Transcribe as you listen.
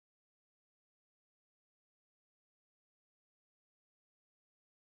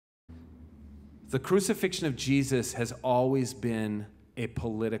The crucifixion of Jesus has always been a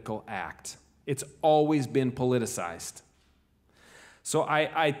political act. It's always been politicized. So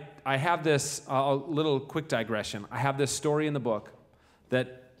I have this, a little quick digression. I have this story in the book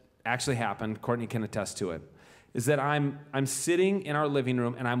that actually happened. Courtney can attest to it. Is that I'm sitting in our living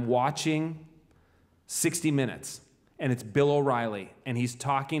room and I'm watching 60 Minutes. And it's Bill O'Reilly. And he's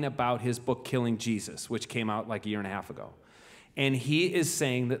talking about his book, Killing Jesus, which came out like a year and a half ago. And he is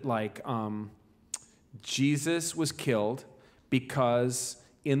saying that Jesus was killed because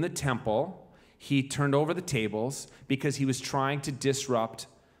in the temple, he turned over the tables because he was trying to disrupt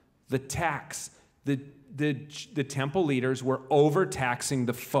the tax. The temple leaders were overtaxing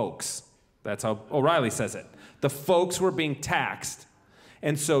the folks. That's how O'Reilly says it. The folks were being taxed.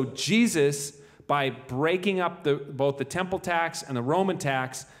 And so Jesus, by breaking up both the temple tax and the Roman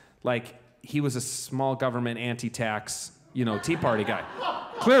tax, like he was a small government anti-tax, Tea Party guy.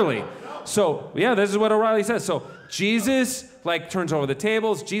 Clearly. So, yeah, this is what O'Reilly says. So Jesus, turns over the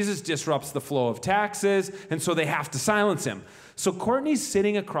tables. Jesus disrupts the flow of taxes, and so they have to silence him. So Courtney's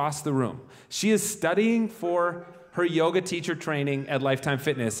sitting across the room. She is studying for her yoga teacher training at Lifetime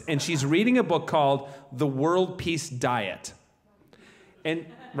Fitness, and she's reading a book called The World Peace Diet. And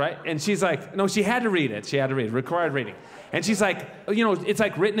she's like, no, she had to read it. She had to read it, required reading. And she's like, it's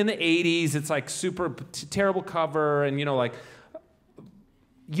like written in the 80s. It's like super terrible cover. And,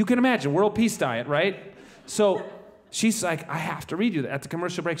 you can imagine, World Peace Diet, right? So she's like, I have to read you that. At the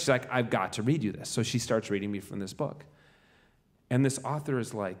commercial break, she's like, I've got to read you this. So she starts reading me from this book. And this author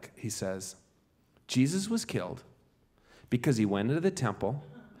is like, he says, Jesus was killed because he went into the temple,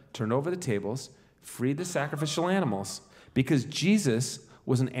 turned over the tables, freed the sacrificial animals, because Jesus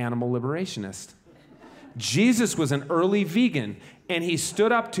was an animal liberationist. Jesus was an early vegan, and he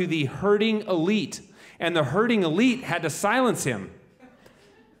stood up to the herding elite, and the herding elite had to silence him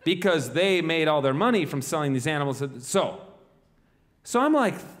because they made all their money from selling these animals. So I'm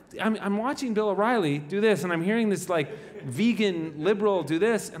like, I'm watching Bill O'Reilly do this, and I'm hearing this vegan liberal do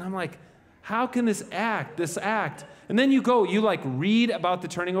this, and I'm like, how can this act? And then you read about the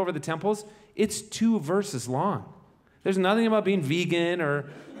turning over the temples. It's 2 verses long. There's nothing about being vegan, or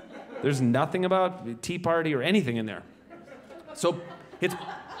there's nothing about Tea Party or anything in there. So it's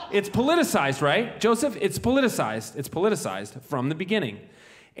politicized, right, Joseph? It's politicized. It's politicized from the beginning.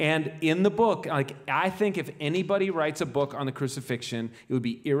 And in the book, I think if anybody writes a book on the crucifixion, it would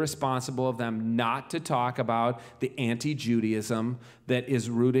be irresponsible of them not to talk about the anti-Judaism that is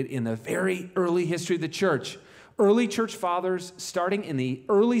rooted in the very early history of the church. Early church fathers, starting in the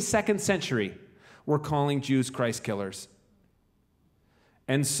early 2nd century, were calling Jews Christ killers.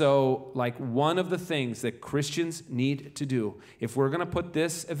 And so, one of the things that Christians need to do, if we're going to put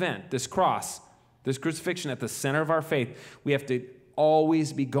this event, this cross, this crucifixion at the center of our faith, we have to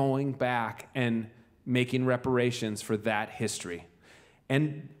always be going back and making reparations for that history.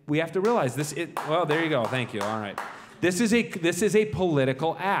 And we have to realize this, well, there you go, thank you, all right. This is a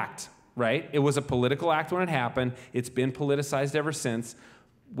political act, right? It was a political act when it happened. It's been politicized ever since,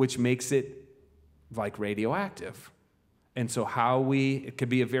 which makes it radioactive. And so it can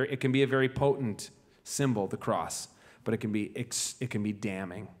be a very potent symbol, the cross, but it can be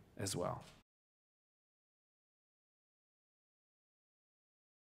damning as well.